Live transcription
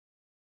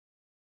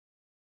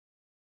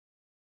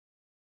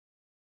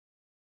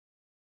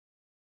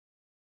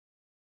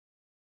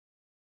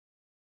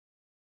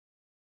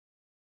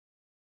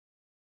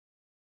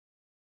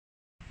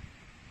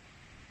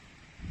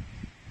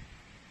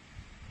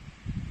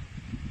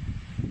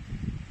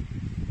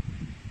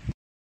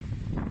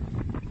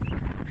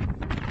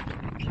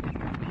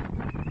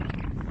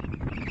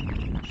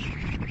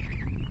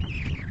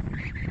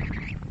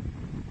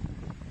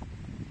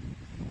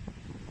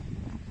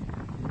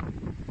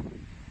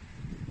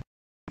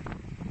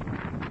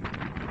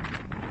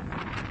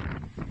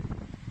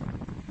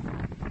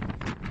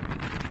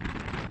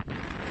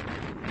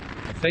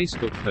A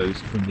Facebook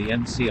post from the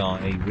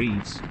MCRA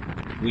reads,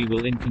 "We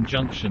will, in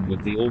conjunction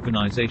with the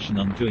organization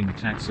Undoing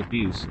Tax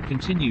Abuse,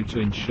 continue to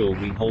ensure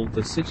we hold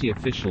the city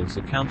officials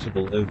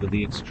accountable over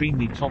the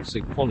extremely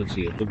toxic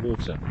quality of the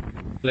water.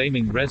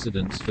 Blaming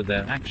residents for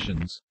their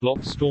actions,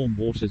 blocked storm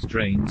waters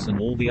drains and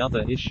all the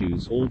other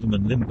issues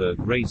Alderman Limburg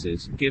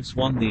raises, gives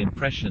one the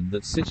impression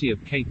that City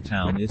of Cape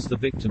Town is the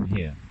victim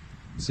here.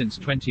 Since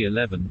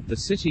 2011, the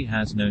city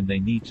has known they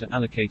need to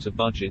allocate a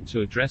budget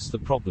to address the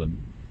problem,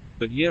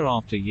 but year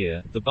after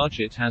year, the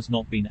budget has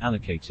not been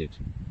allocated.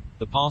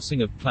 The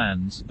passing of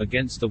plans,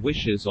 against the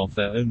wishes of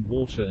their own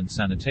water and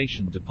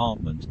sanitation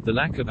department, the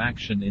lack of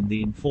action in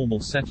the informal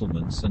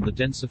settlements and the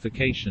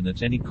densification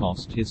at any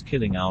cost is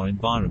killing our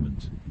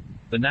environment.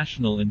 The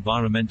National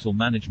Environmental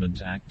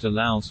Management Act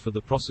allows for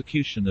the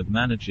prosecution of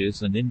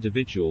managers and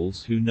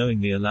individuals who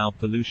knowingly allow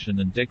pollution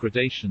and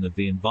degradation of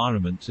the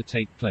environment to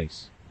take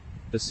place.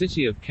 The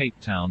City of Cape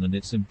Town and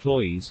its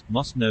employees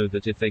must know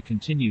that if they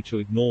continue to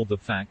ignore the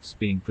facts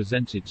being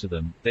presented to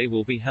them, they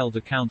will be held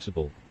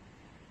accountable."